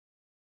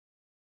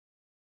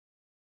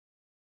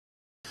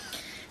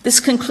This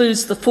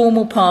concludes the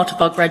formal part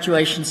of our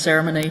graduation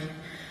ceremony.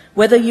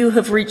 Whether you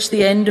have reached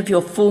the end of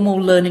your formal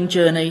learning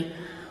journey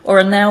or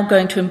are now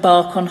going to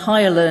embark on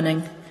higher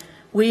learning,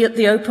 we at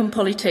the Open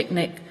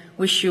Polytechnic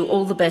wish you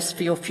all the best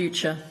for your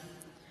future.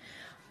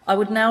 I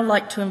would now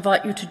like to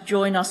invite you to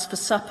join us for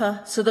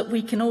supper so that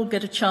we can all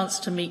get a chance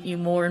to meet you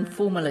more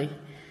informally.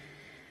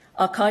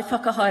 Our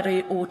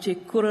kaiwhakahaere o te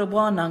kura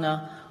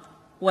wānanga,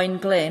 Wayne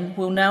Glenn,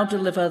 will now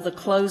deliver the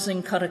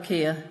closing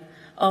karakia,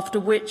 after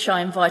which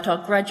I invite our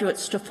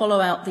graduates to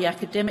follow out the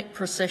academic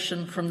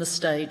procession from the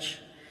stage.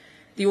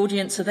 The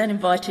audience are then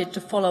invited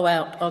to follow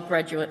out our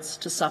graduates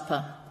to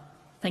supper.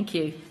 Thank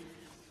you.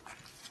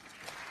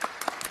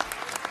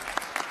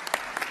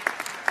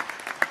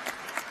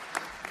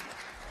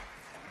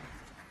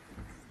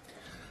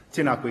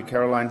 Tēnā koe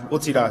Caroline, o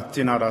tira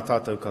tēnā rā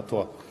tātou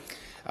katoa.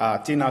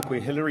 Tēnā koe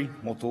Hillary,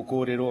 mō tō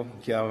kōrero,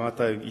 kia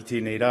mātou i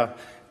tēnei rā,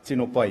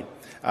 tēnō pai.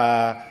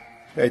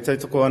 E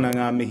tautoko ana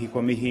ngā mihi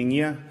kua mihi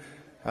ngia,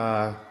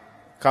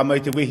 ka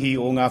mau te wehi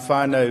o ngā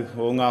whānau,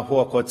 o ngā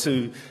hoa kua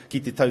tū ki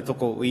te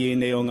tautoko o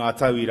ienei o ngā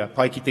tauira,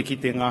 pai ki te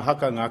kite ngā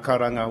haka, ngā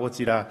karanga, o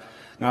tira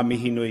ngā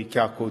mihi nui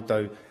kia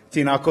koutou.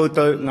 Tēnā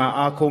koutou ngā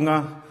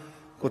ākonga,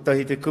 ko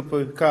tahi te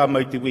kupu, ka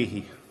mau te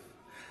wehi.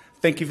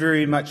 Thank you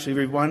very much,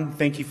 everyone.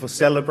 Thank you for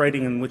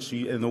celebrating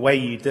in the way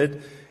you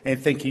did,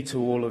 and thank you to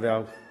all of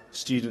our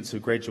students who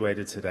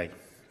graduated today.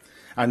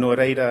 Anō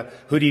reira,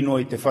 huri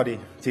noi te whare,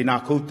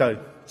 tēnā koutou,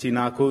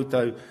 tēnā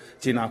koutou,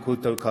 tēnā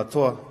koutou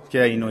katoa,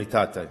 kia inoi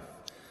tātou.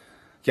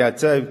 Kia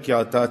tau,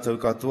 kia tātou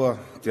katoa,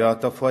 te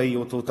atawhai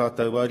o tō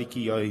tātou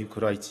ariki au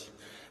hukuraiti.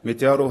 Me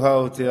te aroha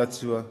o te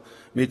atua,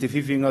 me te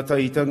whiwhinga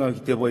tahitanga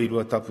ki te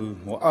wairua tapu,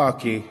 mo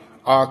āke,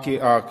 āke,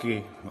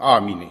 āke,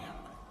 āmine.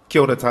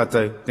 Kia ora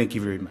tātou, thank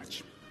you very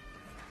much.